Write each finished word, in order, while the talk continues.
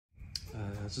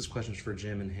This is questions for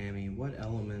Jim and Hammy. What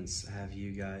elements have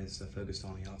you guys focused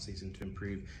on the offseason to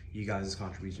improve you guys'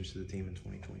 contributions to the team in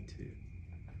 2022?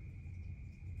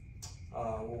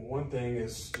 Well, one thing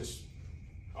is just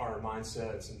our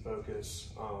mindsets and focus.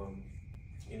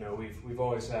 You know, we've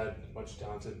always had a bunch of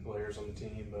talented players on the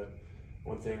team, but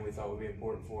one thing we thought would be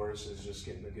important for us is just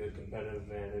getting a good competitive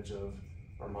advantage of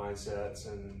our mindsets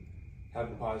and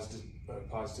having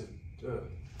positivity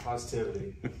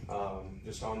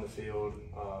just on the field,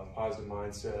 positive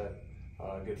mindset,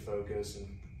 good focus, and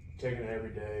taking it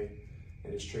every day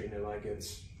and just treating it like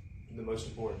it's the most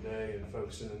important day and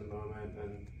focusing in the moment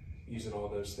and using all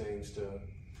those things to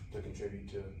contribute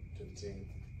to the team.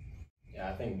 Yeah,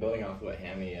 I think building off what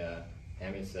Hammy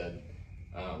said,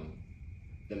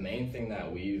 the main thing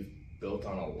that we've built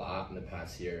on a lot in the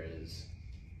past year is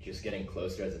just getting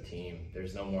closer as a team.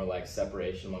 There's no more like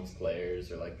separation amongst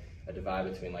players or like a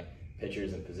divide between like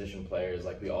pitchers and position players.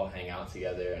 Like we all hang out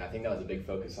together, and I think that was a big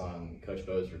focus on Coach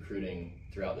Bo's recruiting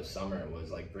throughout the summer,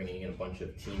 was like bringing in a bunch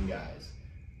of team guys.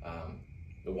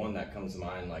 The one that comes to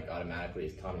mind like automatically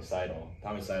is Tommy Seidel.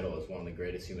 Tommy Seidel is one of the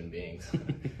greatest human beings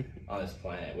on this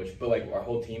planet, but like our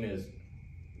whole team is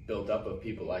built up of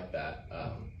people like that,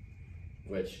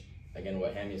 which again,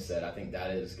 what Hammy said, I think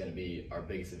that is going to be our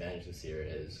biggest advantage this year,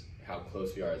 is how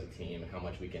close we are as a team and how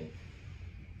much we can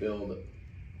build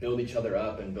each other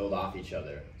up and build off each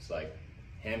other. It's like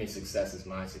Hammy's success is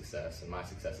my success and my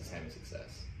success is Hammy's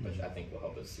success, which I think will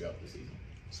help us throughout the season.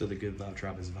 So the Good Vibe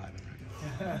Tribe is vibing right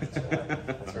now. That's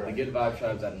right. The Good Vibe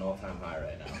Tribe's at an all-time high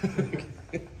right now.